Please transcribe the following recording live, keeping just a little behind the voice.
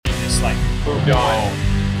just like moved on.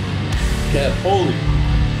 Yeah. Holy,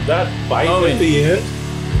 that bite at the end.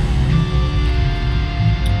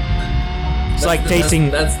 It's like tasting.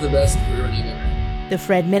 That's the best bourbon I've ever had. The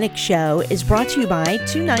Fred Minnick Show is brought to you by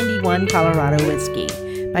 291 Colorado Whiskey,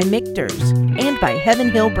 by Michter's, and by Heaven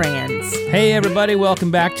Hill Brands. Hey everybody, welcome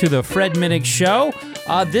back to the Fred Minnick Show.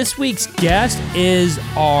 This week's guest is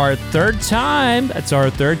our third time. That's our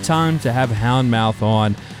third time to have Houndmouth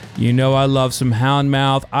on. You know I love some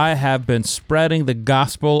Houndmouth. I have been spreading the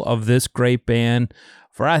gospel of this great band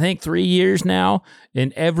for I think 3 years now,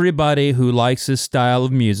 and everybody who likes this style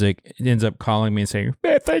of music ends up calling me and saying,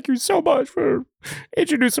 "Man, thank you so much for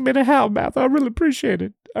introducing me to Houndmouth. I really appreciate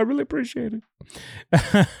it.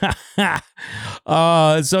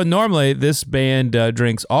 So normally this band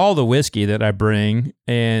drinks all the whiskey that I bring,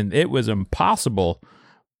 and it was impossible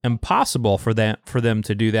for them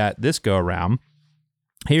to do that this go around.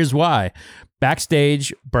 Here's why.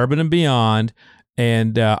 Backstage, Bourbon and Beyond,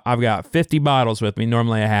 and I've got 50 bottles with me.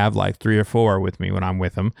 Normally I have like 3 or 4 with me when I'm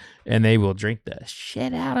with them, and they will drink the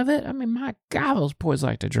shit out of it. I mean, my God, those boys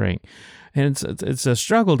like to drink. And it's a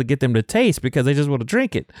struggle to get them to taste because they just want to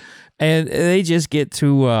drink it. And they just get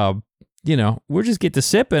to, we just get to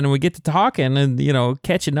sipping and we get to talking and,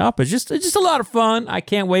 catching up. It's just a lot of fun. I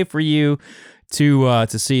can't wait for you to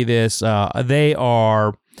see this.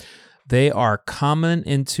 They are coming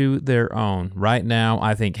into their own right now.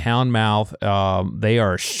 I think Houndmouth, they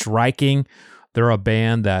are striking. They're a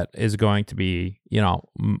band that is going to be,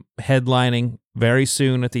 headlining very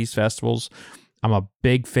soon at these festivals. I'm a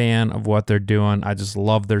big fan of what they're doing. I just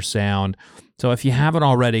love their sound. So if you haven't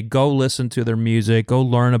already, go listen to their music. Go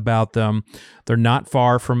learn about them. They're not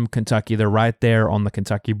far from Kentucky. They're right there on the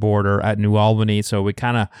Kentucky border at New Albany. So in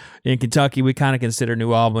Kentucky, we kind of consider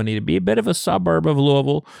New Albany to be a bit of a suburb of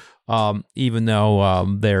Louisville, even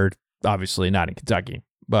though they're obviously not in Kentucky.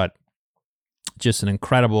 But just an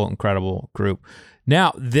incredible, incredible group.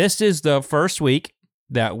 Now, this is the first week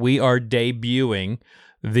that we are debuting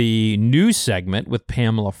the news segment with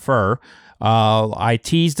Pamela Furr. I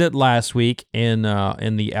teased it last week in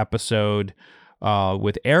the episode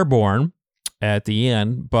with Airborne at the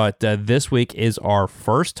end, but this week is our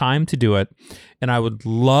first time to do it, and I would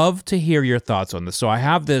love to hear your thoughts on this. So I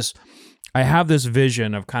have this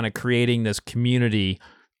vision of kind of creating this community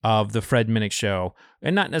of the Fred Minnick Show,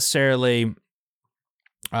 and not necessarily,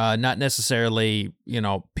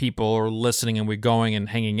 people are listening and we're going and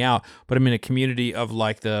hanging out, but I'm in a community of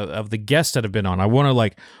the guests that have been on. I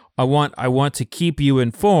want to keep you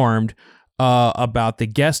informed about the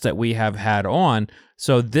guests that we have had on.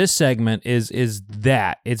 So this segment is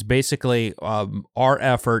that. It's basically our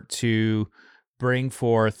effort to bring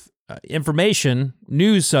forth information,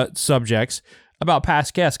 news subjects about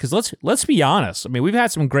past guests. Because let's be honest. I mean, we've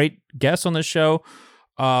had some great guests on this show,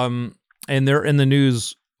 and they're in the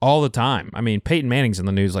news all the time. I mean, Peyton Manning's in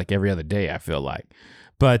the news like every other day, I feel like.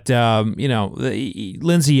 But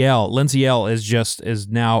Lindsay L is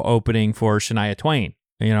now opening for Shania Twain.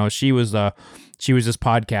 She was this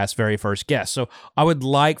podcast's very first guest. So I would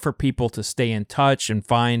like for people to stay in touch and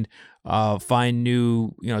find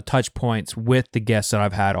new touch points with the guests that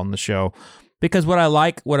I've had on the show. Because what I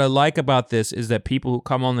like about this is that people who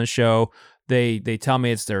come on the show, they tell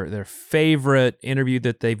me it's their favorite interview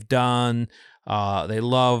that they've done. They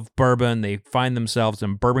love bourbon. They find themselves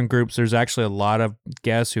in bourbon groups. There's actually a lot of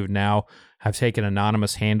guests who now have taken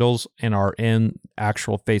anonymous handles and are in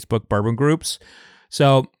actual Facebook bourbon groups.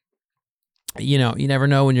 So, you never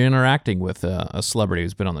know when you're interacting with a celebrity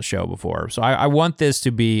who's been on the show before. So I want this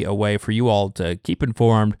to be a way for you all to keep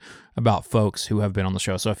informed about folks who have been on the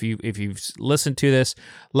show. So if you've listened to this,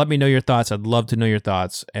 let me know your thoughts. I'd love to know your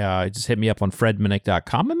thoughts. Just hit me up on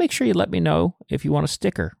fredminnick.com and make sure you let me know if you want a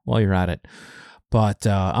sticker while you're at it. But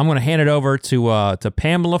I'm going to hand it over to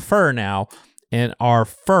Pamela Furr now in our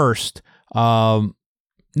first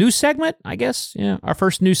news segment, I guess. Yeah, our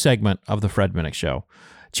first news segment of the Fred Minnick Show.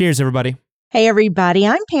 Cheers, everybody. Hey, everybody.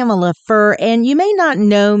 I'm Pamela Furr, and you may not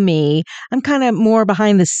know me. I'm kind of more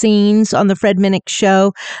behind the scenes on the Fred Minnick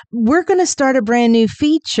Show. We're going to start a brand new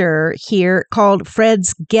feature here called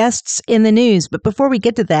Fred's Guests in the News. But before we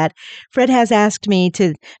get to that, Fred has asked me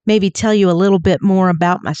to maybe tell you a little bit more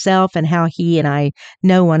about myself and how he and I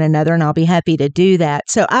know one another, and I'll be happy to do that.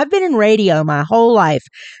 So I've been in radio my whole life,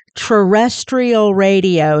 terrestrial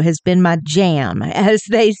radio has been my jam, as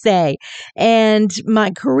they say. And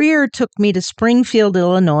my career took me to Springfield,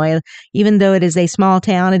 Illinois. Even though it is a small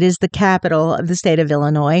town, it is the capital of the state of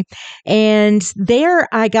Illinois. And there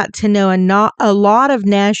I got to know a lot of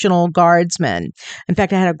National Guardsmen. In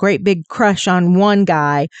fact, I had a great big crush on one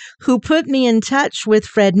guy who put me in touch with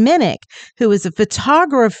Fred Minnick, who was a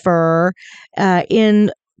photographer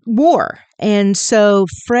in war. And so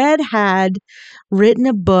Fred had written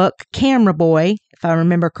a book, Camera Boy, if I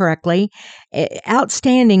remember correctly,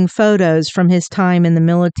 outstanding photos from his time in the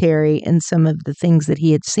military and some of the things that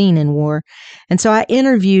he had seen in war. And so I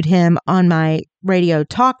interviewed him on my radio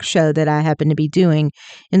talk show that I happened to be doing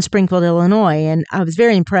in Springfield, Illinois, and I was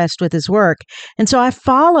very impressed with his work. And so I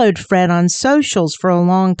followed Fred on socials for a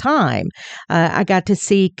long time. I got to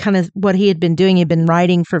see kind of what he had been doing. He'd been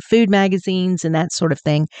writing for food magazines and that sort of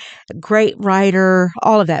thing. Great writer,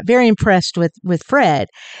 all of that. Very impressed with Fred.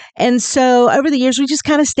 And so over the years, we just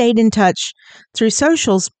kind of stayed in touch through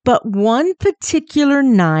socials. But one particular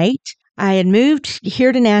night, I had moved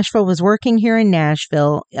here to Nashville, was working here in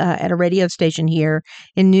Nashville at a radio station here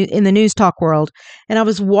in the news talk world. And I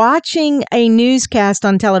was watching a newscast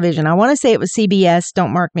on television. I want to say it was CBS.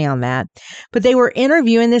 Don't mark me on that. But they were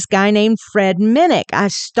interviewing this guy named Fred Minnick. I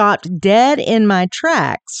stopped dead in my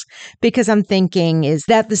tracks because I'm thinking, is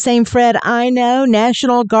that the same Fred I know?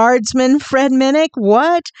 National Guardsman Fred Minnick?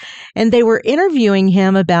 What? And they were interviewing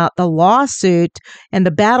him about the lawsuit and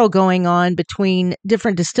the battle going on between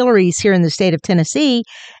different distilleries here in the state of Tennessee,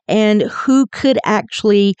 and who could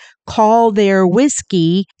actually call their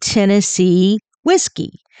whiskey Tennessee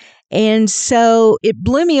whiskey. And so it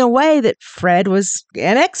blew me away that Fred was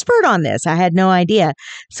an expert on this. I had no idea.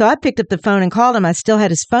 So I picked up the phone and called him. I still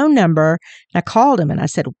had his phone number. And I called him and I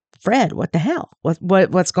said, Fred, what the hell?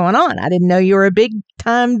 What's going on? I didn't know you were a big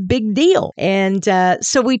deal. And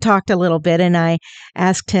so we talked a little bit, and I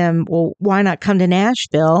asked him, well, why not come to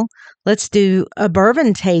Nashville? Let's do a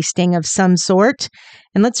bourbon tasting of some sort,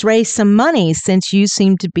 and let's raise some money since you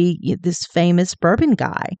seem to be this famous bourbon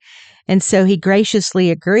guy. And so he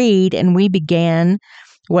graciously agreed, and we began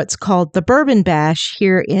what's called the Bourbon Bash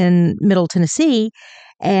here in Middle Tennessee.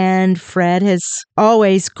 And Fred has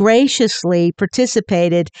always graciously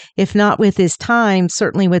participated, if not with his time,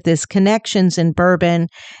 certainly with his connections in bourbon.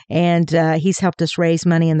 And he's helped us raise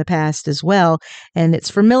money in the past as well. And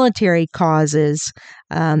it's for military causes.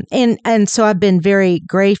 And so I've been very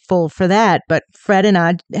grateful for that. But Fred and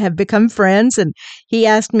I have become friends, and he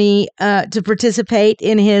asked me to participate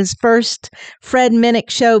in his first Fred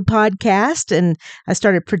Minnick Show podcast, and I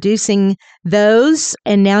started producing those.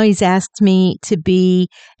 And now he's asked me to be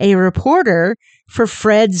a reporter for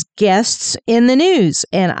Fred's guests in the news.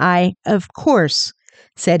 And I, of course,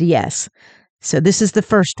 said yes. So this is the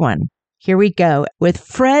first one. Here we go with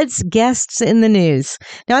Fred's guests in the news.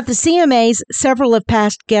 Now, at the CMAs, several of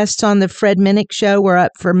past guests on the Fred Minnick Show were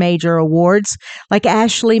up for major awards, like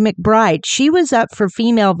Ashley McBride. She was up for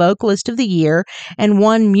Female Vocalist of the Year and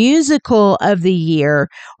won Musical of the Year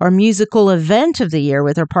or Musical Event of the Year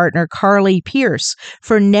with her partner Carly Pierce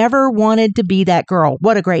for Never Wanted to Be That Girl.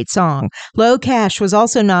 What a great song. Low Cash was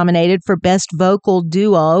also nominated for Best Vocal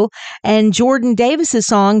Duo, and Jordan Davis's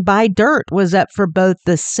song By Dirt was up for both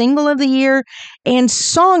the Single of the Year and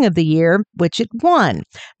Song of the Year, which it won.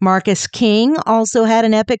 Marcus King also had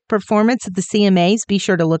an epic performance at the CMAs. Be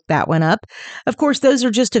sure to look that one up. Of course, those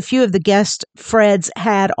are just a few of the guests Fred's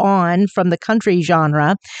had on from the country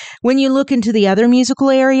genre. When you look into the other musical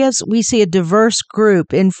areas, we see a diverse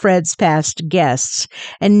group in Fred's past guests,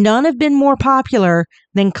 and none have been more popular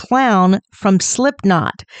than Clown from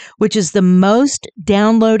Slipknot, which is the most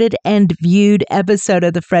downloaded and viewed episode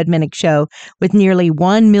of the Fred Minnick Show with nearly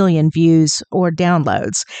 1 million views or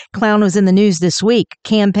downloads. Clown was in the news this week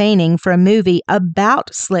campaigning for a movie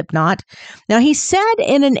about Slipknot. Now, he said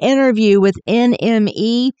in an interview with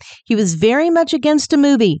NME he was very much against a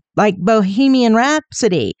movie like Bohemian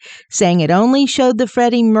Rhapsody, saying it only showed the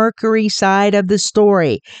Freddie Mercury side of the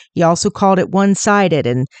story. He also called it one-sided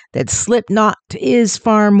and that Slipknot is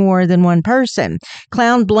far more than one person.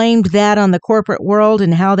 Clown blamed that on the corporate world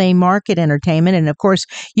and how they market entertainment. And of course,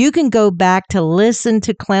 you can go back to listen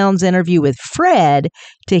to Clown's interview with Fred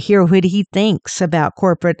to hear what he thinks about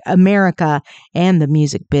corporate America and the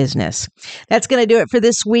music business. That's going to do it for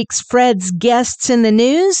this week's Fred's Guests in the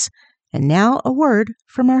News. And now a word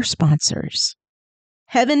from our sponsors.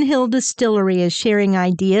 Heaven Hill Distillery is sharing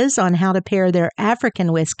ideas on how to pair their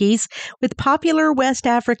African whiskeys with popular West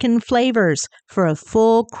African flavors for a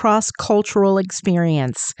full cross-cultural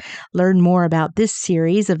experience. Learn more about this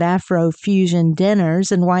series of Afro-fusion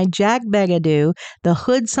dinners and why Jack Begadou, the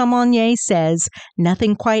Hood Sommelier, says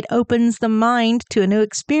nothing quite opens the mind to a new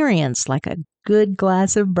experience like a good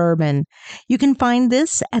glass of bourbon. You can find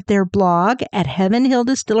this at their blog at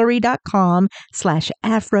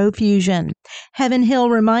heavenhilldistillery.com/Afrofusion. Heaven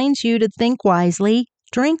Hill reminds you to think wisely,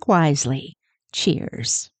 drink wisely.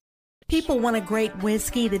 Cheers. People want a great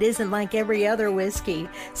whiskey that isn't like every other whiskey.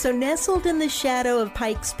 So nestled in the shadow of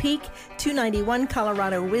Pikes Peak, 291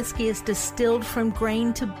 Colorado whiskey is distilled from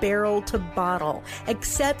grain to barrel to bottle.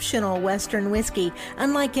 Exceptional Western whiskey,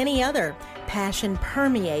 unlike any other. Passion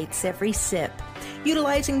permeates every sip.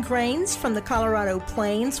 Utilizing grains from the Colorado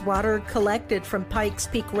Plains, water collected from Pikes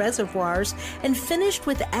Peak reservoirs, and finished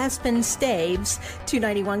with aspen staves,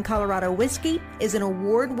 291 Colorado whiskey is an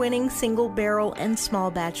award-winning single barrel and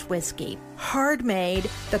small batch whiskey. Hard made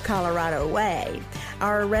the Colorado way.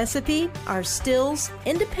 Our recipe, our stills,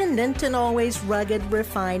 independent and always rugged,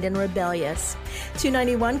 refined, and rebellious.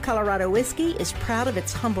 291 Colorado whiskey is proud of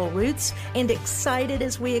its humble roots and excited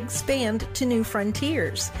as we expand to new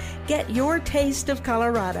frontiers. Get your taste of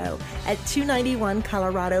Colorado at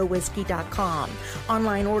 291coloradowhiskey.com.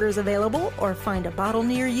 Online orders available or find a bottle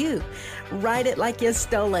near you. Ride it like you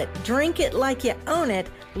stole it. Drink it like you own it.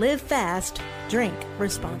 Live fast. Drink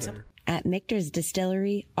responsibly. At Michter's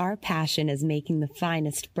Distillery, our passion is making the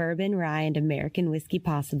finest bourbon, rye, and American whiskey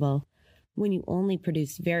possible. When you only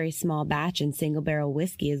produce very small batch and single barrel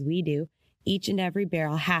whiskey as we do, each and every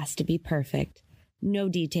barrel has to be perfect. No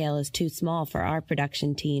detail is too small for our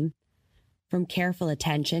production team. From careful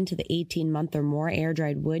attention to the 18-month or more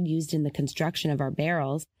air-dried wood used in the construction of our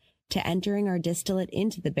barrels, to entering our distillate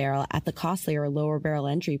into the barrel at the costlier lower barrel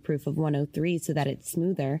entry proof of 103 so that it's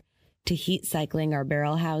smoother, to heat cycling our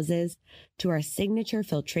barrel houses, to our signature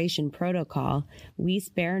filtration protocol, we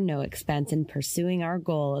spare no expense in pursuing our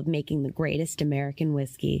goal of making the greatest American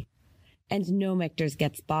whiskey. And no Michter's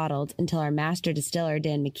gets bottled until our master distiller,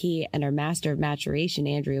 Dan McKee, and our master of maturation,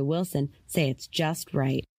 Andrea Wilson, say it's just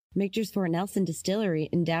right. Michter's Fort Nelson Distillery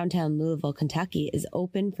in downtown Louisville, Kentucky is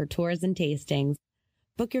open for tours and tastings.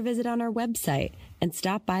 Book your visit on our website and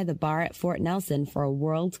stop by the bar at Fort Nelson for a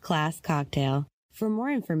world-class cocktail. For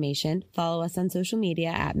more information, follow us on social media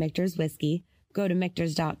at Michter's Whiskey, go to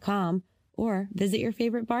Michters.com, or visit your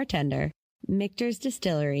favorite bartender. Michter's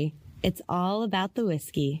Distillery. It's all about the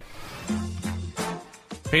whiskey.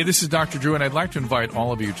 Hey, this is Dr. Drew, and I'd like to invite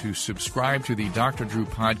all of you to subscribe to the Dr. Drew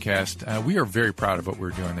podcast. We are very proud of what we're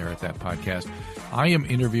doing there at that podcast. I am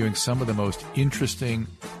interviewing some of the most interesting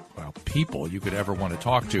people you could ever want to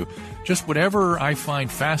talk to. Just whatever I find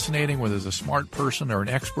fascinating, whether it's a smart person or an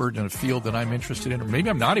expert in a field that I'm interested in, or maybe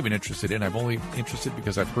I'm not even interested in. I'm only interested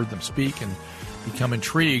because I've heard them speak and become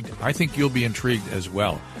intrigued. I think you'll be intrigued as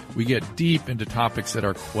well. We get deep into topics that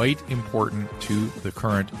are quite important to the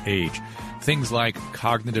current age. Things like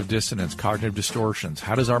cognitive dissonance, cognitive distortions.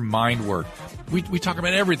 How does our mind work? We talk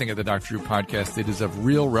about everything at the Dr. Drew podcast that is of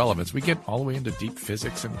real relevance. We get all the way into deep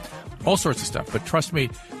physics and all sorts of stuff. But trust me,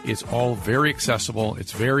 it's all very accessible.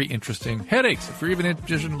 It's very interesting. Headaches. If you're even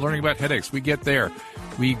interested in learning about headaches, we get there.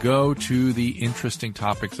 We go to the interesting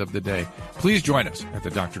topics of the day. Please join us at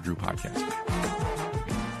the Dr. Drew podcast.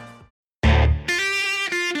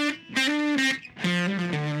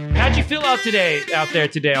 How'd you feel out there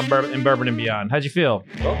today on Bourbon and Beyond? How'd you feel?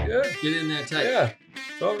 Felt good. Get in there tight. Yeah.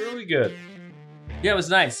 Felt really good. Yeah, it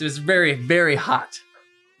was nice. It was very, very hot.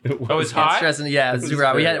 It was hot? Yeah, it was super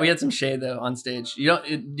hot. very We had some shade though on stage. You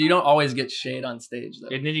don't always get shade on stage though.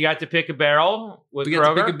 And then you got to pick a barrel with We Kroger?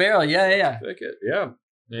 got to pick a barrel. Yeah. Pick it. Yeah.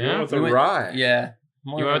 Yeah. With the rye. Yeah.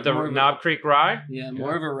 You went with the Knob Creek Rye? Yeah,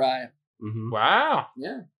 more of a rye. Mm-hmm. Wow.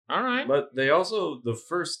 Yeah. All right. But they also, the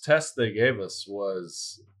first test they gave us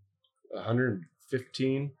was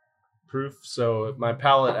 115 proof. So my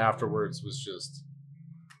palate afterwards was just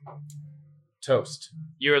toast.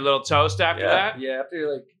 You were a little toast after that? Yeah, after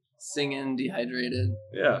you're like singing, dehydrated.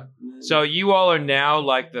 Yeah. So you all are now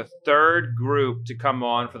like the third group to come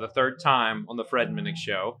on for the third time on the Fred Minnick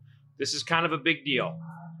Show. This is kind of a big deal.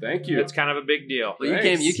 Thank you. It's kind of a big deal. Well,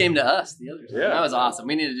 you came to us the other time. Yeah. That was awesome.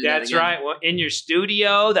 We need to do that That's again. right. Well, in your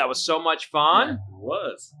studio, that was so much fun. It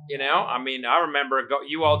was. You know, I mean, I remember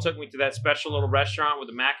you all took me to that special little restaurant with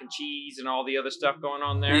the mac and cheese and all the other stuff going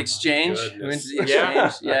on there. The exchange. Goodness. We went to the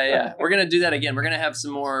exchange. Yeah. We're going to do that again. We're going to have some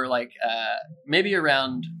more like maybe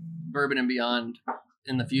around Bourbon and Beyond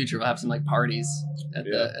in the future. We'll have some like parties at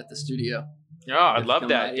the studio. Oh, I'd If love come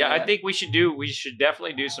that. by, Yeah, yeah. I think we should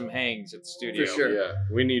definitely do some hangs at the studio. For sure. Yeah,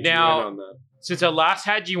 we need Now- you in on that. Since I last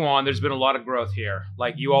had you on, there's been a lot of growth here.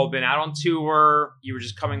 Like you all been out on tour. You were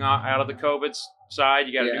just coming out of the COVID side.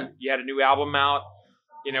 You had a new album out.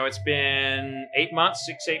 You know, it's been 8 months,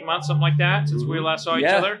 8 months, something like that, since we last saw each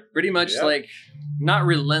other. Pretty much Yeah. like not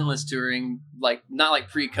relentless touring, like not like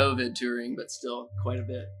pre-COVID touring, but still quite a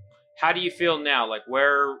bit. How do you feel now? Like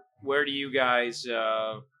where do you guys?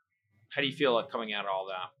 How do you feel like coming out of all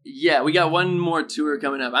that? Yeah, we got one more tour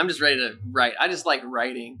coming up. I'm just ready to write. I just like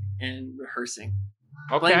writing and rehearsing.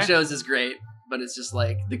 Okay. Playing shows is great, but it's just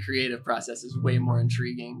like the creative process is way more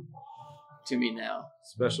intriguing to me now.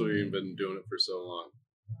 Especially when you've been doing it for so long.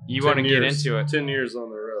 You want to get into it? 10 years on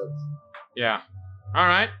the road. Yeah. All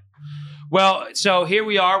right. Well, so here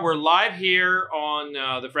we are. We're live here on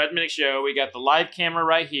the Fred Minnick Show. We got the live camera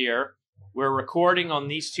right here. We're recording on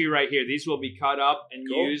these two right here. These will be cut up and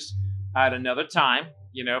used at another time,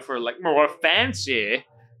 you know, for like more fancy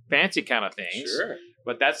kind of things. Sure.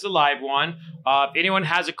 But that's the live one. If anyone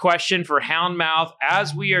has a question for Houndmouth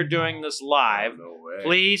as we are doing this live, No way.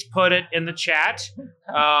 please put it in the chat.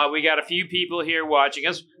 We got a few people here watching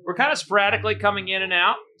us. We're kind of sporadically coming in and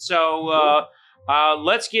out. So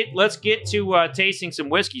let's get to tasting some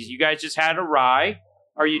whiskeys. You guys just had a rye.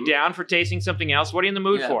 Are you down for tasting something else? What are you in the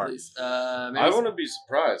mood Yeah, for? please. I want to be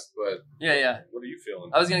surprised, but Yeah. what are you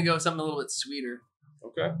feeling? I was gonna go with something a little bit sweeter.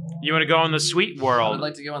 Okay. You want to go in the sweet I world? would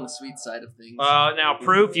like to go on the sweet side of things. Now,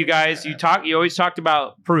 proof. You guys, you always talked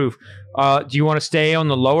about proof. Do you want to stay on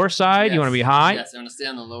the lower side? Yes. You want to be high? Yes, I want to stay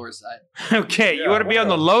on the lower side. Okay, you Yeah, want to be on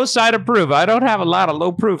the wow. low side of proof. I don't have a lot of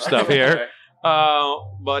low proof stuff here.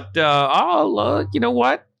 Okay. You know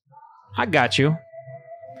what? I got you.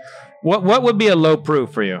 What would be a low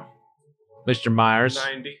proof for you, Mr. Myers?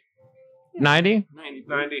 90. 90? 90.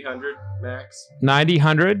 90, 100 max. 90,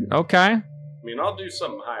 100? Okay. I mean, I'll do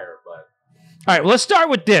something higher, but All right, well, let's start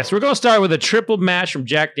with this. We're going to start with a triple mash from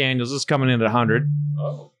Jack Daniels. This is coming in at 100.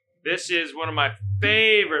 oh, This is one of my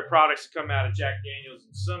favorite products to come out of Jack Daniels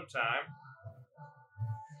in some time.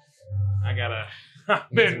 I've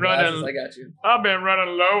been Glasses, I running got you.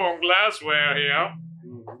 low on glassware here.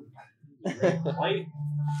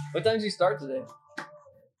 What time did you start today?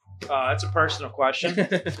 That's a personal question.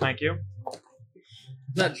 Thank you.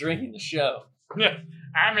 Not drinking the show. I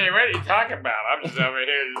mean, what are you talking about? I'm just over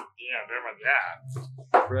here, doing my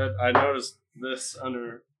job. Fred, I noticed this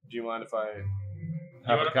under. Do you mind if I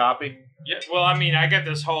have wanna- a copy? Yeah, well, I mean, I got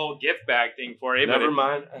this whole gift bag thing for you. Never but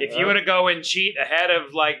mind. if you want to go and cheat ahead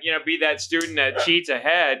of, be that student that cheats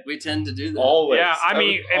ahead. We tend to do that. Always. Yeah, I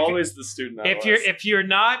mean, if- always the student. If you're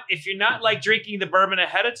not like drinking the bourbon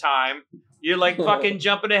ahead of time, you're like fucking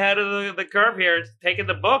jumping ahead of the curve here and taking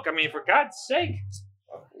the book. I mean, for God's sake.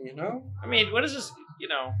 you know. I mean, what is this?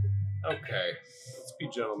 Okay, let's be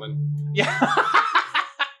gentlemen. Yeah.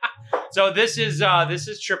 So this is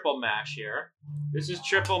triple mash here. This is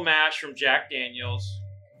triple mash from Jack Daniels.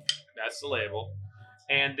 That's the label.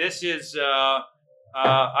 And this is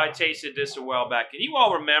I tasted this a while back. And you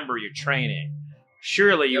all remember your training.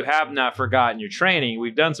 Surely you have not forgotten your training.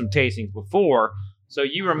 We've done some tastings before. So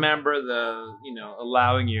you remember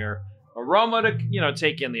allowing your aroma to,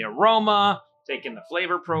 take in the aroma, take in the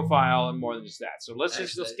flavor profile, and more than just that. So let's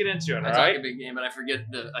get into it, all I talk right? a big game, but I forget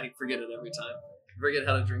it every time. I forget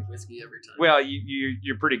how to drink whiskey every time. Well,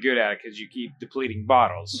 you're pretty good at it because you keep depleting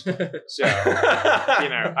bottles. So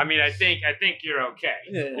I mean, I think you're okay.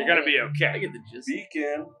 You're gonna be I okay. get the gist.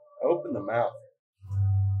 Beacon, open the mouth.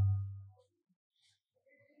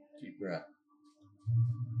 Deep breath.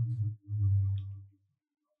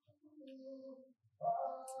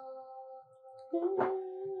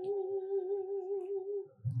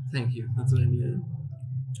 Thank you. That's what I needed.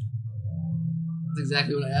 That's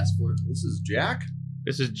exactly what I asked for. This is Jack.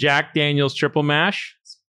 This is Jack Daniels triple mash.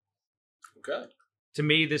 Okay. To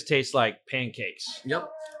me, this tastes like pancakes. Yep.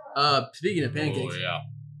 Speaking of pancakes, Oh,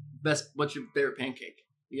 yeah. what's your favorite pancake?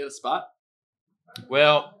 You got a spot?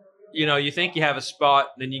 Well, you think you have a spot,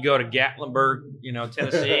 then you go to Gatlinburg,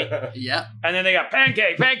 Tennessee, Yeah. and then they got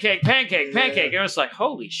pancake. And it's like,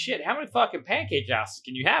 holy shit, how many fucking pancake houses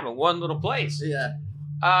can you have in one little place? Yeah.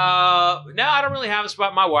 No, I don't really have a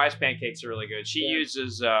spot. My wife's pancakes are really good. She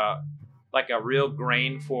uses like a real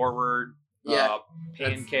grain forward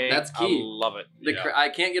pancake. That's key. I love it. I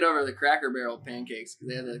can't get over the Cracker Barrel pancakes because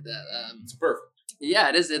they have like that. It's perfect. Yeah,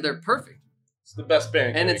 it is. They're perfect, It's the best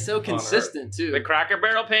pancake. and it's so on consistent too. The Cracker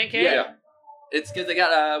Barrel pancake? Yeah. It's because they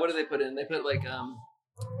got what do they put in? They put like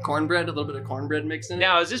cornbread, a little bit of cornbread mixed in it.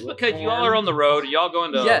 Now, is this because you all are on the road? Are y'all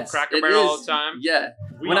going to Yes, Cracker it Barrel all is. the time? Yeah.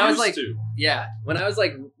 We when I was used like, to. yeah, when I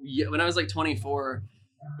was like 24,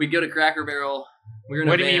 we'd go to Cracker Barrel. We were in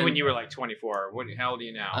a What do you van. mean when you were like 24? How old are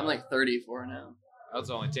you now? I'm like 34 now. That was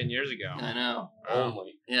only 10 years ago. I know.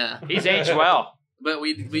 Only. Yeah. He's aged well. But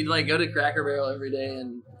we'd like go to Cracker Barrel every day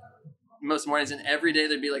and most mornings, and every day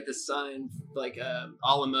there'd be like this sign, like a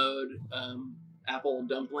la mode apple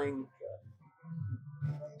dumpling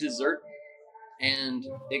dessert. And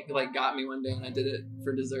it like got me one day, and I did it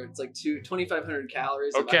for dessert. It's like 2,500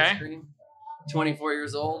 calories of ice cream. 24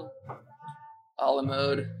 years old. A la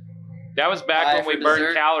mode. That was back when we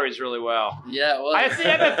burned calories really well. Yeah, well, I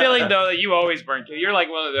have a feeling though that you always burn. You're like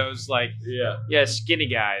one of those like skinny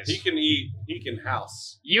guys. He can eat. He can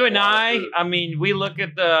house. You and I mean, we look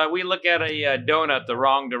at a donut the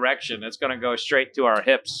wrong direction. It's going to go straight to our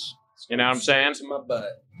hips. You know what I'm saying? To my butt.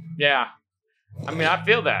 Yeah. I mean, I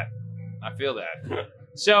feel that.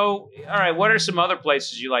 So, all right, what are some other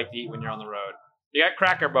places you like to eat when you're on the road? You got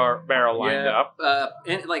Cracker Barrel lined up.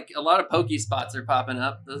 And like a lot of poke spots are popping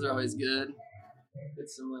up. Those are always good. Get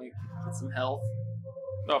some health.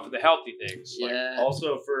 Oh, for the healthy things. Yeah.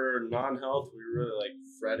 Also for non-health, we really like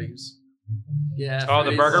Freddy's. Yeah. Oh,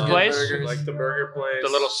 the burger place? Burgers. Like the burger place. The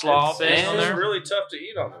little slaw thing on there? It's really tough to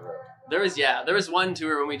eat on the road. There was one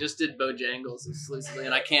tour when we just did Bojangles exclusively,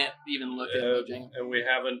 and I can't even look at Bojangles. And we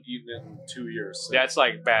haven't eaten it in 2 years. So. That's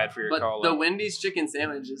like bad for your colon. The Wendy's chicken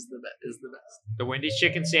sandwich is the best. The Wendy's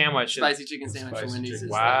chicken sandwich. Spicy chicken sandwich from Wendy's.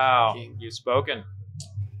 Wow, king. you've spoken.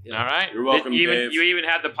 Yeah. All right. You're welcome, Dave. You even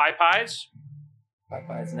had the pie pies? Pie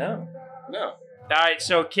pies, no. All right,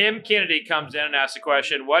 so Kim Kennedy comes in and asks a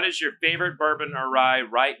question. What is your favorite bourbon or rye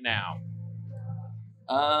right now?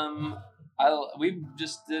 We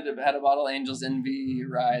just had a bottle of Angel's Envy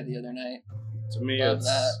rye the other night. To me,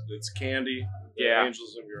 it's candy. Yeah.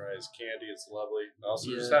 Angel's Envy rye is candy. It's lovely. I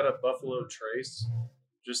also just had a Buffalo Trace,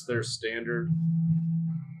 just their standard.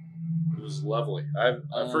 It was lovely. I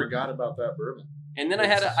forgot about that bourbon. And then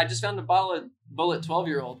I just found a bottle of Bullet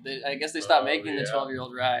 12-year-old. I guess they stopped making the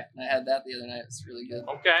 12-year-old rye. And I had that the other night. It's really good.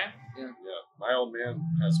 Okay. Yeah. My old man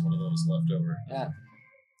has one of those left over. Yeah.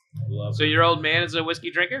 Love so your old man is a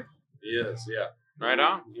whiskey drinker? He is, yeah. Right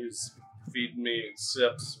on. He was feeding me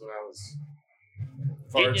sips when I was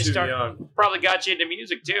far too young. Probably got you into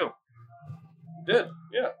music too. Did,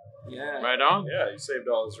 yeah. Yeah. Right on. Yeah, he saved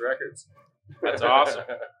all his records. That's awesome.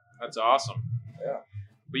 That's awesome. Yeah.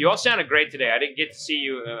 But you all sounded great today. I didn't get to see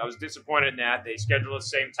you. I was disappointed in that. They scheduled the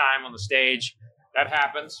same time on the stage. That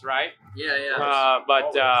happens, right? Yeah.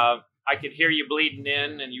 But I could hear you bleeding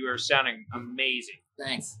in, and you were sounding amazing.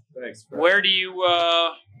 Thanks. Fred. Where do you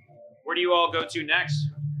all go to next?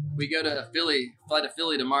 We go to Philly. Fly to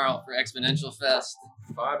Philly tomorrow for Exponential Fest.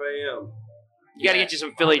 5 a.m. You got to get you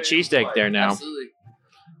some Philly cheesesteak there now. Absolutely.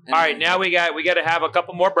 All right, now we got to have a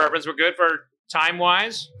couple more bourbons. We're good for time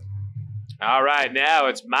wise. All right, now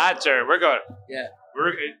it's my turn. We're going. Yeah.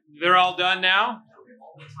 They're all done now.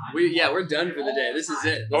 We're done for the day. This is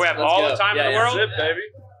it. We have all the time in the world, baby.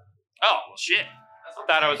 Oh shit!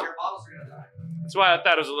 That's why I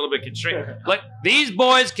thought it was a little bit constrained. Like these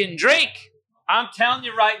boys can drink. I'm telling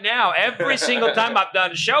you right now. Every single time I've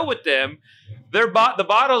done a show with them, the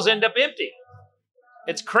bottles end up empty.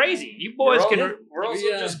 It's crazy. You boys We're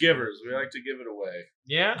also just givers. We like to give it away.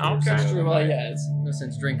 Yeah. Okay. Well, yeah. It's no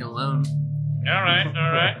sense drinking alone. All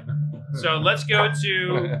right. So let's go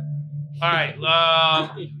to. All right.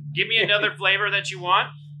 Give me another flavor that you want.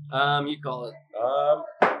 You call it. All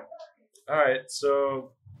right.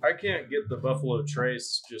 So I can't get the Buffalo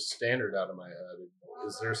Trace just standard out of my head.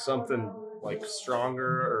 Is there something like stronger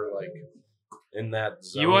or like in that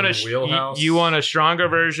zone wheelhouse? You want a stronger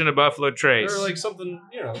version of Buffalo Trace? Or like something,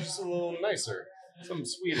 just a little nicer, something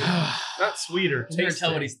sweeter. Not sweeter. Never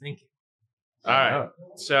tell what he's thinking. All right.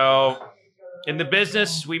 So, in the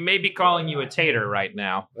business, we may be calling you a tater right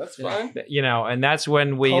now. That's fine. And that's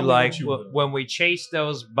when we when we chase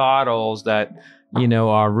those bottles that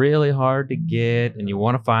are really hard to get, and you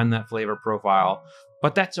want to find that flavor profile.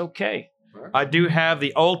 But that's okay. Right. I do have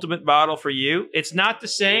the ultimate bottle for you. It's not the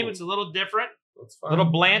same. It's a little different. That's fine. Little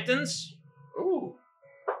Blantons. Ooh.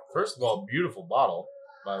 First of all, beautiful bottle,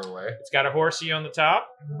 by the way. It's got a horsey on the top.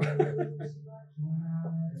 This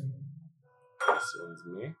one's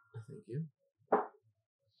me. Thank you.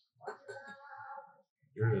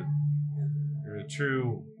 You're a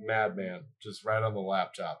true madman. Just right on the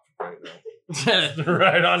laptop right now.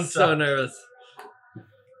 Right on top. So nervous.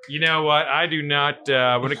 You know what? I do not.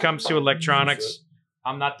 When it comes to electronics,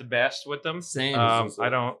 I'm not the best with them. Same. I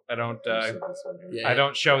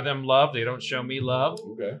don't show them love. They don't show me love.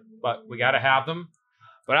 Okay. But we got to have them.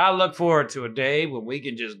 But I look forward to a day when we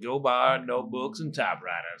can just go buy our notebooks and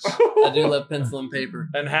typewriters. I do love pencil and paper.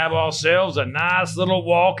 And have ourselves a nice little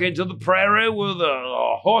walk into the prairie with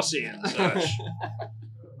a horsey and such.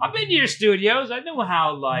 I've been to your studios. I know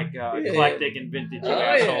how eclectic and vintage you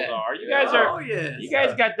assholes are. You guys are. You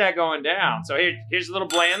guys got that going down. So here's a little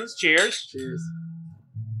Blanton's. Cheers. Cheers.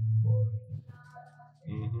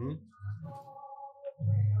 Mm-hmm.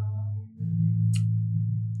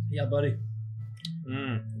 Yeah, buddy.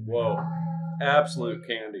 Whoa. Absolute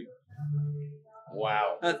candy.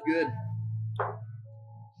 Wow. That's good.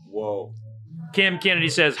 Whoa. Kim Kennedy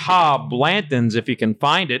says, Blanton's if you can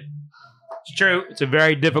find it. It's true. It's a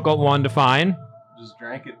very difficult one to find. Just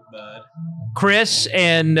drank it, bud. Chris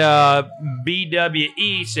and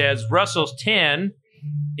BWE says Russell's 10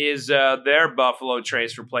 is their Buffalo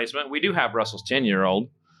Trace replacement. We do have Russell's 10-year-old.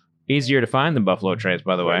 Easier to find than Buffalo Trace,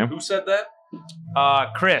 by the way. Who said that?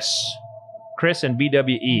 Chris and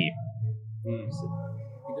BWE. BW3.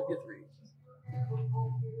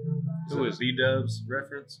 Who is B-Dub's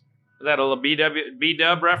reference? Is that a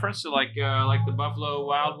B-Dub reference to like the Buffalo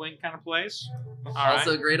Wild Wing kind of place?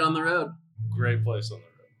 Also great on the road. Great place on the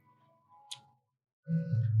road.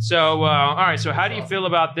 So, all right. So how do you feel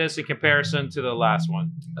about this in comparison to the last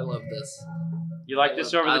one? I love this. You like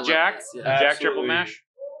this over the Jack? This, yeah. The Jack Triple Mash?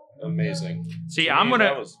 Amazing. See, I'm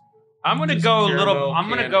gonna go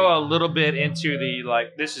a little bit into the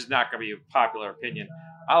this is not gonna be a popular opinion.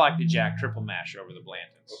 I like the Jack Triple Mash over the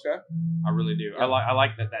Blantons. Okay. I really do. I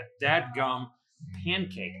like that dadgum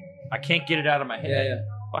pancake. I can't get it out of my head. Yeah.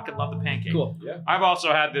 Fucking love the pancake. Cool. Yeah. I've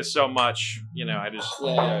also had this so much, I just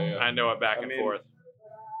I know it back and forth.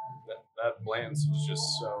 That Blanton's was just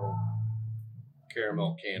so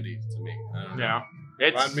caramel candy to me. I don't know. Yeah.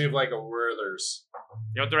 It reminded me of like a Werther's.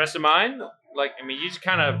 You know what the rest of mine? You just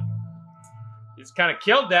kind of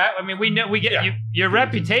killed that. I mean, we get your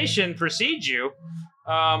reputation precedes you.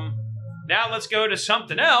 Now let's go to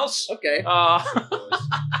something else. Okay.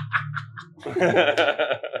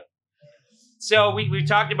 So we've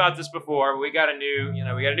talked about this before. We got a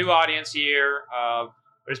new audience here.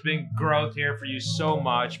 There's been growth here for you so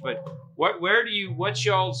much, but what's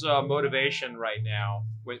y'all's motivation right now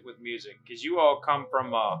with music? Because you all come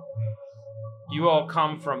from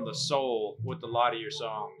the soul with a lot of your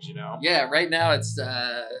songs, Yeah, right now it's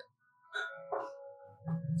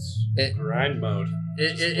grind mode.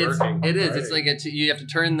 It is. It's like you have to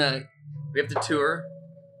we have to tour,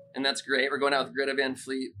 and that's great. We're going out with Greta Van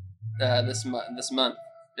Fleet this month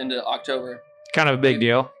into October. Kind of a big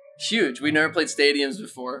deal. Huge. We never played stadiums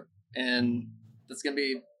before, and it's gonna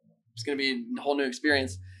be a whole new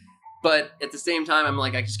experience. But at the same time, I'm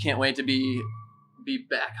like, I just can't wait to be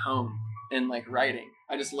back home and writing.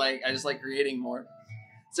 I just like creating more.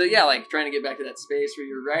 So yeah, trying to get back to that space where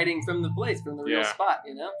you're writing from the place, from the real spot.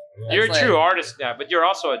 Yeah. You're a true artist now, but you're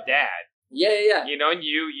also a dad. Yeah. And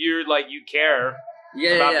you care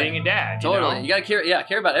about being a dad. Totally. You gotta care. Yeah,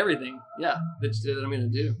 care about everything. Yeah, that I'm gonna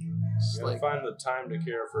do. You gotta find the time to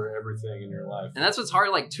care for everything in your life. And that's what's hard,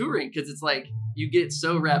 touring, because it's you get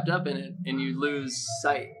so wrapped up in it and you lose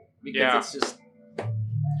sight because it's just.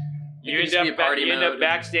 You end up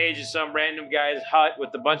backstage at some random guy's hut with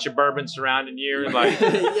a bunch of bourbon surrounding you, and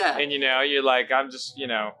and you're like, I'm just,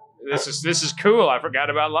 this is cool. I forgot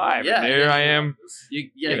about live. Yeah, and here I am.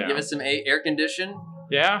 Give us some air condition.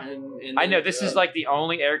 Yeah, and I know this is the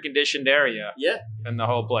only air conditioned area. Yeah, in the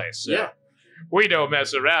whole place. So. Yeah. We don't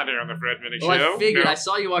mess around here on the Fred Minnick Show. I figured. I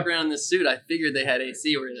saw you walk around in this suit. I figured they had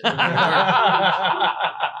AC where it.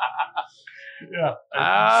 Yeah.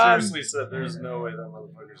 I seriously said there's no way that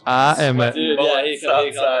motherfucker's outside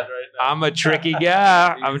right now. I'm a tricky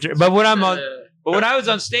guy. But when I was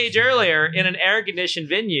on stage earlier in an air conditioned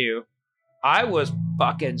venue, I was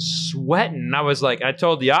fucking sweating. I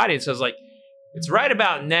told the audience, I was like, it's right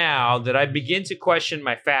about now that I begin to question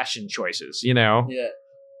my fashion choices, Yeah.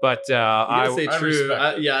 But I stay true.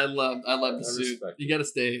 I love the suit. You gotta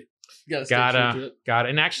stay. Stay gotta true to it. Got it.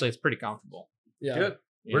 And actually, it's pretty comfortable. Yeah. Good.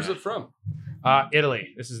 Where's it from?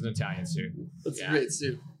 Italy. This is an Italian suit. It's a great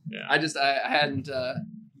suit. Yeah. I hadn't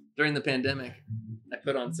during the pandemic. I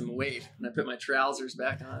put on some weight and I put my trousers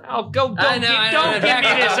back on. Oh, don't give me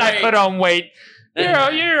this. I put on weight.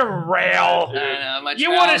 You're a rail. I know, you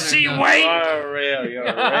want to see weight? You're a rail.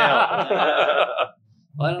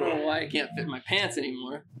 Well, I don't know why I can't fit my pants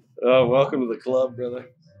anymore. Oh, welcome to the club,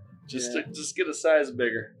 brother. Just get a size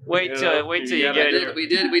bigger. Wait till you get it.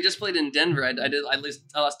 We just played in Denver. I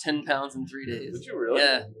lost 10 pounds in 3 days. Did you really?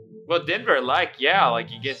 Yeah. Well, Denver,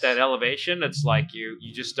 you get that elevation. It's you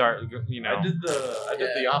just start, I did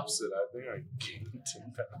the opposite. I think I gained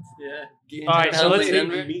Yeah. All right, so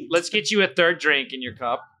Denver. let's get you a third drink in your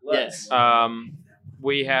cup. Yes.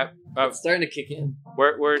 We have It's starting to kick in.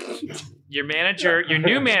 we're your manager, your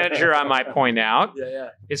new manager, I might point out,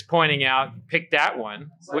 is pointing out. Pick that one.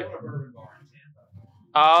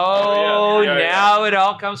 Now it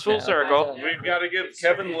all comes full circle. We've got to give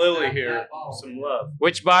Kevin Lilly here some love.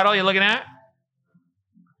 Which bottle are you looking at?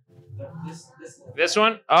 This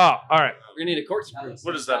one? Oh, all right. We're gonna need a corkscrew.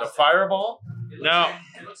 What is that? A fireball? No.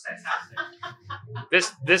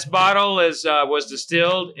 This bottle was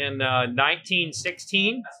distilled in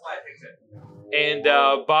 1916. That's why I picked it. And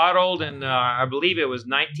bottled in I believe it was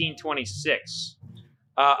 1926.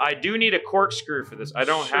 I do need a corkscrew for this. I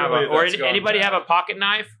don't have a. Or anybody have a pocket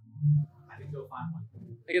knife? I can go find one.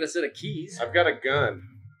 I got a set of keys. I've got a gun.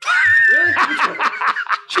 Really?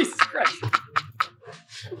 Jesus Christ.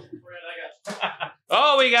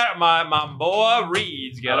 Oh, we got my boy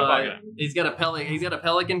Reed's got a bucket. He's got a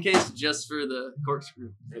pelican case just for the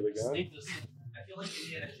corkscrew. For the gun? I feel like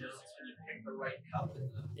Indiana Jones when you pick the right cup.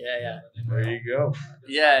 Yeah. There you go.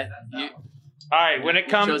 Yeah. All right. When it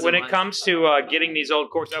comes to getting these old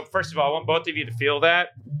corks, first of all, I want both of you to feel that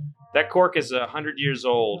cork is 100 years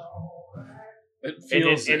old. It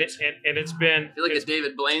feels and it's been. I feel like a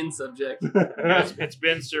David Blaine subject. It's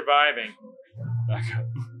been surviving. Back up.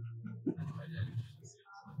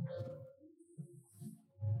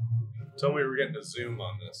 Tell me we're getting a zoom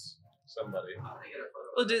on this. Somebody.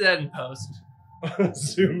 We'll do that in post.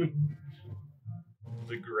 Zoom.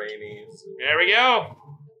 The grainies. There we go.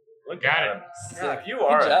 Look Got at it. him. God, you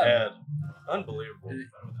are ahead. Unbelievable.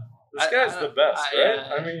 This guy's the best, right?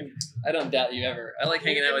 I mean, I don't doubt you ever. I like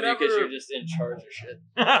hanging out with you because you're just in charge of shit.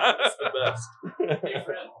 That's the best.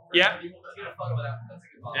 Yeah. Let's get a photo of that. That's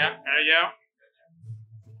a good photo. Yeah, there you go.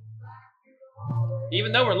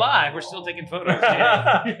 Even though we're live, we're still taking photos.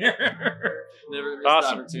 Never missed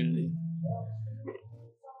Awesome. the opportunity.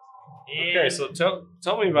 Okay, so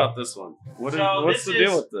tell me about this one. What's the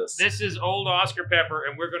deal with this? This is Old Oscar Pepper,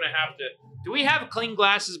 and we're going to have to... Do we have clean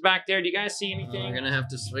glasses back there? Do you guys see anything? We're going to have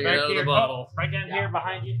to swig it Back out of here. the bottle. Oh, right down here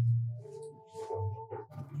behind you.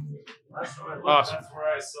 Awesome. That's where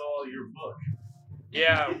I saw your book.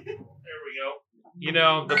 Yeah, there we go. You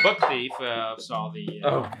know, the book thief saw the...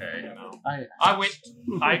 Okay. You know, I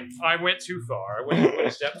went too far. I went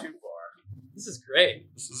a step too far. This is great.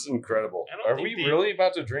 This is incredible. I don't Are think we really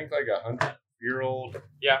about to drink like 100-year-old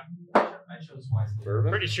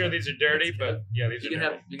bourbon? Pretty sure these are dirty, but yeah, these You are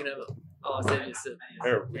can dirty. have I'll save you a sip.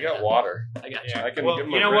 Here, we got water. I got Yeah. I can Well, give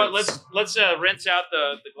them you a know what? rinse. Let's rinse out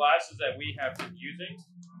the glasses that we have been using.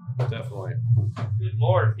 Definitely. Good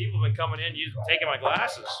Lord, people have been coming in taking my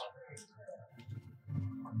glasses.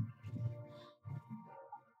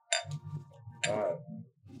 All right.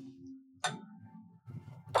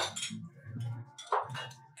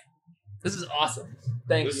 This is awesome.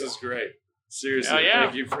 Thank you. This is great. Seriously, Oh, yeah.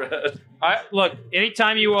 thank you, Fred. Look,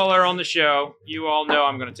 anytime you all are on the show, you all know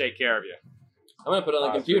I'm going to take care of you. I'm going to put it on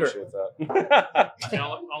the computer. Appreciate that. That's the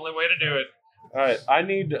only way to do it. All right, I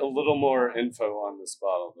need a little more info on this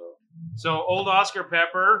bottle, though. So, Old Oscar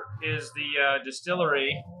Pepper is the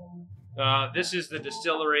distillery. This is the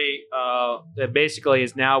distillery that basically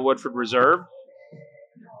is now Woodford Reserve.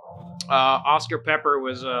 Oscar Pepper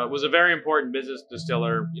was a very important business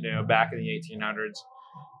distiller, back in the 1800s,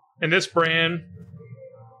 and this brand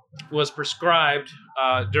was prescribed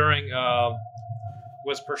during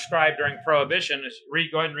Prohibition.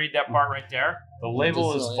 Go ahead and read that part right there. The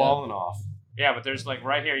label is falling off. Yeah, but there's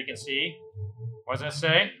right here you can see. What does that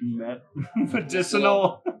say?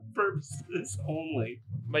 Medicinal purposes only.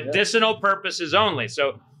 Medicinal purposes only.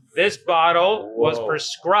 So this bottle was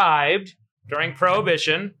prescribed during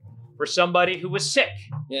Prohibition for somebody who was sick.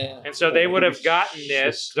 Yeah. And so they would have gotten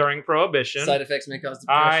this during Prohibition. Side effects may cause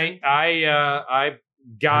depression. I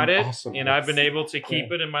got it, Awesome. and I've been able to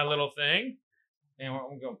keep it in my little thing. And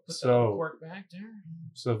I'm going to put the cork back there.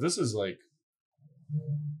 So this is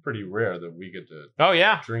pretty rare that we get to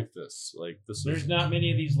drink this. There's not many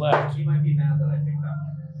of these left. You might be mad that I picked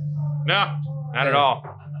that. No, not at all.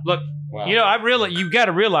 Look, wow. you've got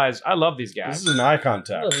to realize I love these guys. This is an eye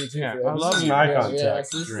contact. I love you too, Yeah, Fred. I love This is you. an eye Yeah,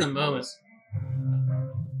 contact. this is drink. the moment.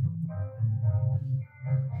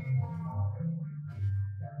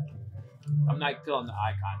 I'm not feeling the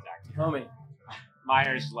eye contact here. Homie.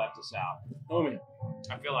 Myers left us out. Homie.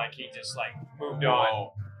 I feel like he just moved on.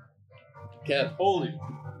 Kev. Holy.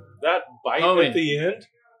 That bite Homie. at the end?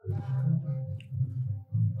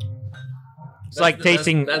 It's like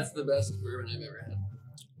tasting. That's the best bourbon I've ever had.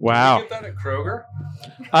 Wow. Did you get that at Kroger?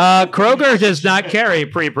 Kroger does not carry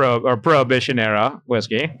Prohibition era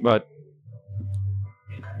whiskey, but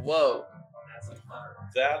Whoa.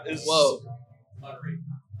 That is... Whoa.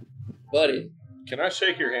 Buddy. Can I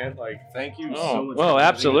shake your hand? Like, thank you so much. Well, for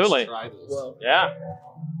absolutely. letting us try this. Whoa. Yeah.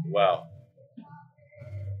 Wow.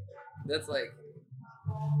 That's like,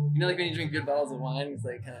 like when you drink good bottles of wine, it's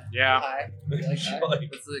like kind of Yeah. high. You like that?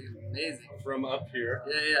 Like- That's like amazing. From up here.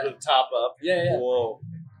 Yeah. The top up. Yeah. Whoa.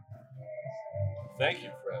 Thank you,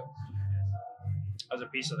 Fred. That was a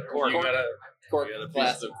piece of the cork. You got a Cork piece of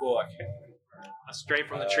plastic. the cork. Straight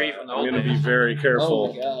from the tree from the I'm old going to days. be very Oh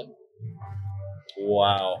careful. my god.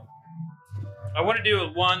 Wow. I want to do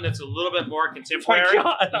one that's a little bit more Oh my contemporary.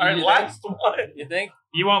 God, our last one. You think?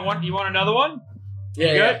 You want one? You want another one? Yeah.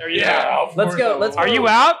 You good? Are you out? Let's go. Let's go. Are you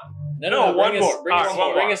out? No, one bring us, more. Bring, us, All right,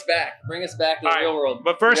 one bring more. us back. Bring us back to the All right. real world.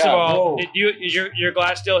 But first Yeah, of all, whoa. is your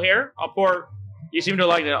glass still here? I'll pour. You seem to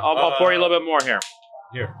like it. I'll pour you a little bit more here.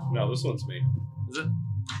 Here. No, this one's me. Is it?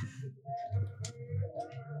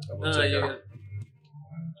 I'll take it.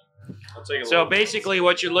 I'll take a So little bit. basically,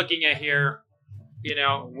 what you're looking at here,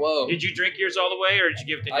 Whoa. did you drink yours all the way, or did you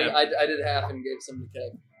give it to him? I did half and gave some to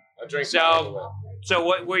Kev. I drank So- mine all the way. So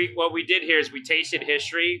what we did here is we tasted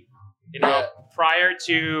history. Yeah. Prior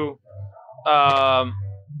to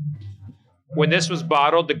when this was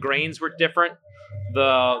bottled, the grains were different.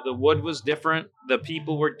 The wood was different. The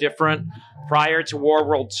people were different. Prior to World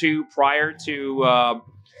War II, prior to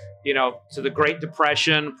to the Great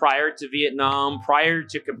Depression, prior to Vietnam, prior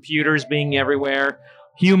to computers being everywhere,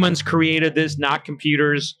 humans created this, not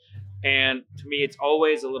computers. And to me, it's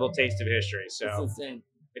always a little taste of history. It's So insane.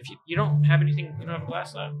 if you don't have anything, you don't have a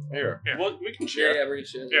glass left. Here. Here. Well, we can Yeah, share. we're gonna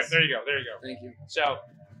share Yeah, this. there you go. There you go. Thank you. So,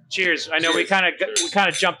 cheers. I know we Cheers. kind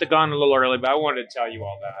of jumped the gun a little early, but I wanted to tell you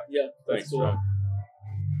all that. Yeah, that's Thanks, cool. Fred.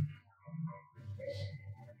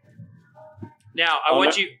 Now, I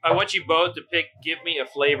want you both to give me a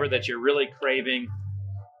flavor that you're really craving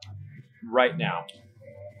right now.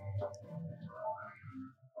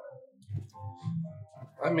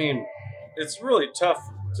 I mean, it's really tough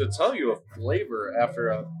to tell you a flavor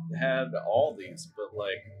after I've had all these, but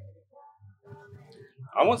like,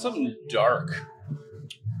 I want something dark.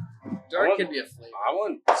 Dark could be a flavor. I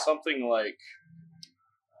want something like,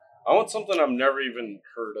 I want something I've never even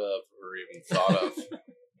heard of or even thought of.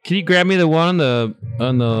 Can you grab me the one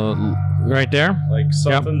on the right there? Like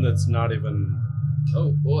something that's not even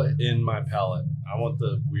Oh boy. in my palate. I want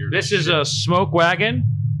the weird. This is a smoke wagon.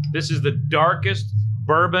 This is the darkest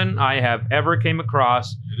bourbon I have ever came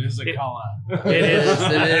across. It is a it- call out. It is.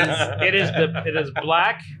 It is. It is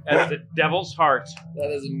black as the devil's heart.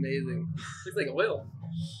 That is amazing. Looks like oil.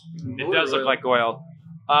 It does look like oil.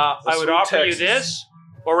 I would Sweet offer you Texas. this,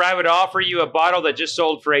 or I would offer you a bottle that just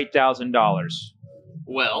sold for $8,000.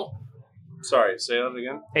 Well, Sorry, say that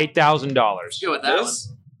again. $8,000. let's go with that one.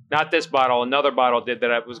 Not this bottle. Another bottle did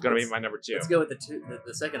that. Was going to be my number 2. Let's go with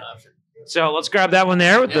the second option. So let's grab that one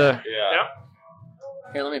there with the. Yeah.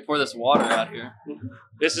 Yep. Here, let me pour this water out here.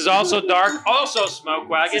 This is also dark. Also smoke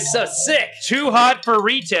wagon. This is so sick. Too hot for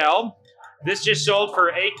retail. This just sold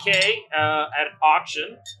for $8K at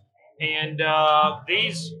auction, and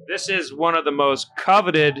this is one of the most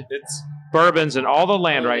coveted It's bourbons in all the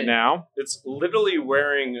land right now. it's literally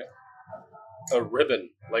wearing a ribbon.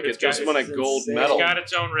 Like It's it just got- won a it's gold insane. medal. It's got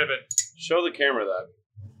its own ribbon. Show the camera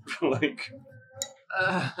that. Like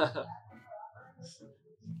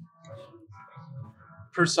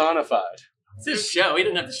personified. It's his show. He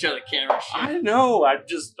didn't have to show the camera shit. I know.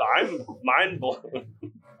 I'm mind blown.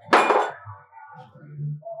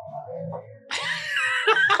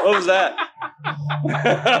 What was that?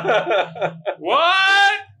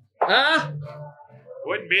 What? Huh?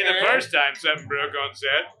 Wouldn't be the first time something broke on set.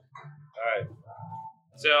 All right.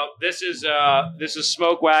 So this is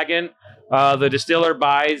Smoke Wagon. The distiller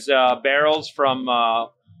buys barrels from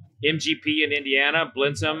MGP in Indiana,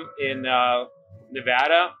 Blanton in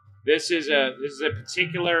Nevada. This is a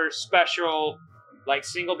particular special, like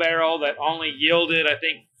single barrel that only yielded, I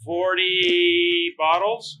think,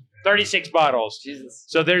 36 bottles. Jesus.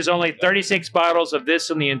 So there's only 36 bottles of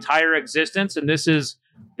this in the entire existence, and this is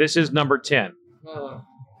number 10. Oh.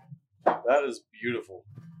 That is beautiful.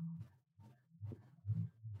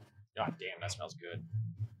 God damn, that smells good.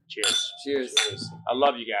 Cheers. Cheers. I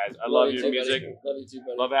love you guys. I love your you too, music. buddy. Love you too,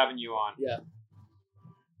 buddy. Love having you on. Yeah.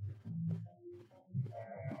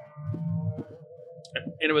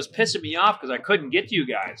 And it was pissing me off because I couldn't get to you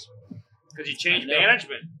guys because you changed I know.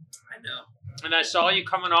 management. I know. And I saw you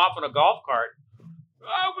coming off on a golf cart.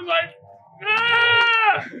 I was like,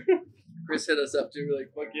 ah! Chris hit us up too. We're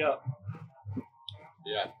like, fuck yeah.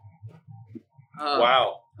 Yeah.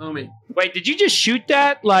 Wow. Homie. Wait, did you just shoot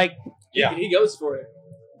that? Like, Yeah. He goes for it.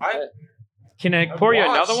 can I pour you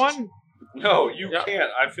watched. another one? No, you Yeah. can't.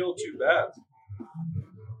 I feel too bad.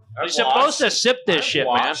 You're supposed to sip this shit,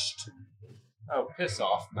 man. Oh, piss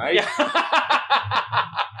off, mate.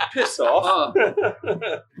 Piss off.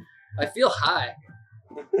 Oh. I feel high.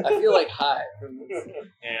 I feel like high from this.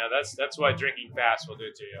 Yeah, that's why drinking fast will do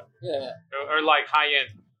it to you. Yeah. Or like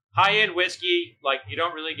high-end whiskey, like you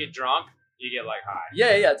don't really get drunk, you get like high.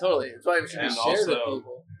 Yeah, totally. That's why we should be And shared with also-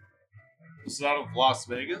 people. This is out of Las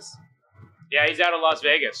Vegas. Yeah, he's out of Las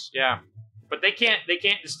Vegas. Yeah, but they can't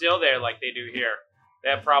distill there like they do here. They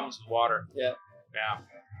have problems with water. Yeah.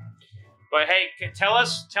 But hey, tell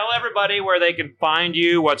everybody where they can find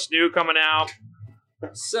you. What's new coming out?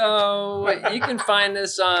 So you can find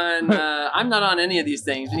us on. I'm not on any of these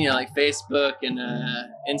things. Like Facebook and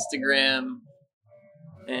Instagram.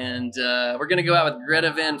 And we're gonna go out with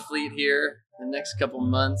Greta Van Fleet here the next couple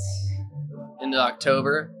months into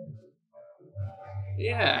October.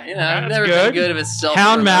 Yeah, I've never been good of a self.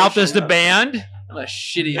 Houndmouth is the band. I'm a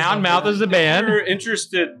shitty. Houndmouth is the If band. you're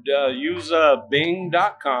interested, use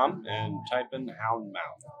Bing.com and type in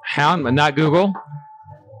Houndmouth. Houndmouth, not Google.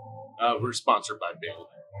 We're sponsored by Bing.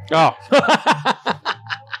 Oh.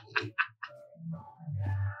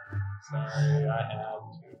 Sorry, I have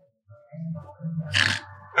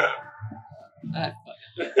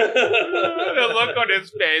The look on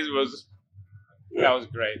his face was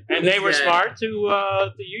great, and they were smart to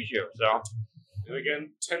use you. So, And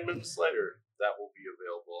again, 10 minutes later, that will be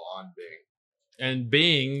available on Bing. and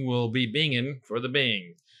Bing will be binging for the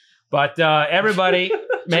Bing. But everybody,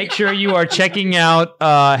 make sure you are checking out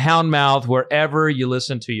Houndmouth wherever you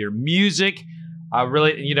listen to your music.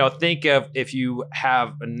 Really, think of if you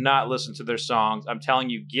have not listened to their songs. I'm telling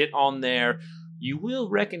you, get on there. You will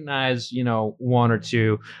recognize, one or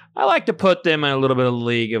two. I like to put them in a little bit of the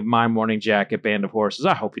league of My Morning Jacket, Band of Horses.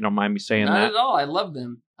 I hope you don't mind me saying Not that. at all. I love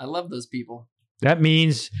them. I love those people. That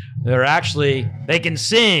means they can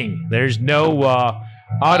sing. There's no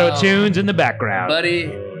auto tunes in the background. Buddy,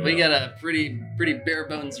 we got a pretty bare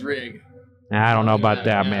bones rig. I don't know about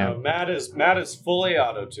that, man. Matt is fully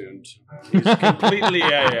auto-tuned. He's completely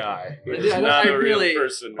AI. He's Dude, not I a real really-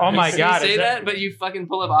 person. Oh my God, You say is that, but you fucking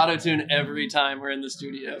pull up autotune every time we're in the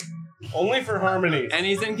studio. Only for harmonies. And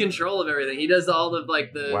he's in control of everything. He does all of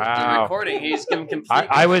the Wow. recording. He's in complete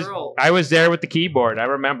I control. was there with the keyboard. I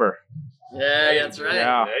remember. Yeah, that's right.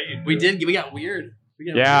 Yeah. You do. We got weird.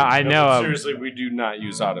 Yeah, I No, know. but seriously, we do not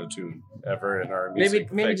use auto-tune ever in our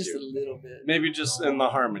music. Maybe Thank just you. a little bit. Maybe just in the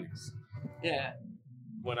harmonies. Yeah.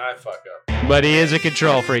 When I fuck up. But he is a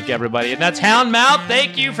control freak, everybody. And that's Houndmouth.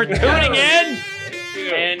 Thank you for tuning in.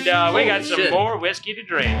 And we got some shit. more whiskey to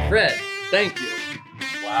drink. Fred, thank you.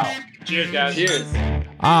 Wow. Cheers, guys. Cheers.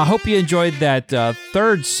 I hope you enjoyed that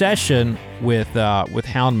third session with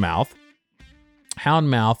Houndmouth.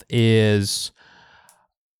 Houndmouth is,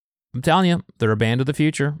 I'm telling you, they're a band of the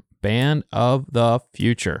future. Band of the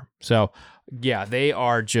future. So, yeah, they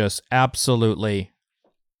are just absolutely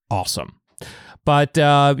awesome. But,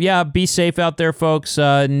 be safe out there, folks.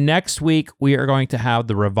 Next week, we are going to have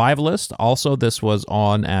the Revivalist. Also, this was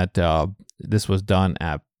done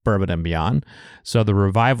at Bourbon and Beyond. So the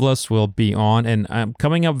Revivalist will be on, and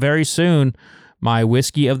coming up very soon, my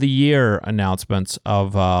Whiskey of the Year announcements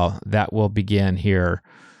of that will begin here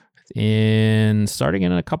starting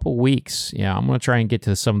in a couple weeks. Yeah, I'm going to try and get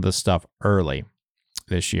to some of the stuff early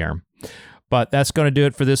this year. But that's going to do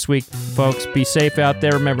it for this week, folks. Be safe out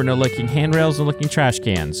there. Remember, no licking handrails and licking trash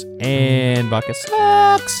cans. And bucket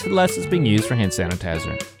sucks unless it's being used for hand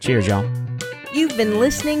sanitizer. Cheers, y'all. You've been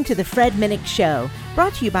listening to The Fred Minnick Show,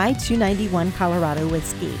 brought to you by 291 Colorado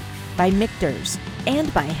Whiskey, by Michter's,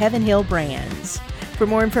 and by Heaven Hill Brands. For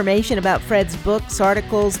more information about Fred's books,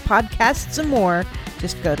 articles, podcasts, and more,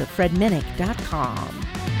 just go to fredminnick.com.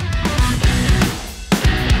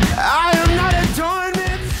 I am not a torn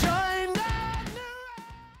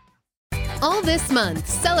All this month,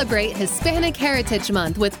 celebrate Hispanic Heritage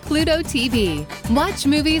Month with Pluto TV. Watch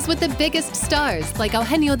movies with the biggest stars like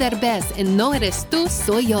Eugenio Derbez in No Eres Tú,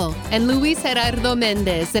 Soy Yo, and Luis Gerardo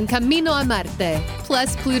Méndez in Camino a Marte.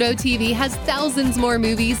 Plus, Pluto TV has thousands more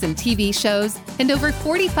movies and TV shows and over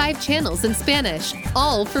 45 channels in Spanish,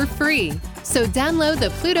 all for free. So download the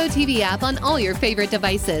Pluto TV app on all your favorite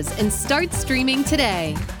devices and start streaming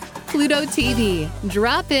today. Pluto TV.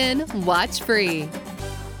 Drop in, watch free.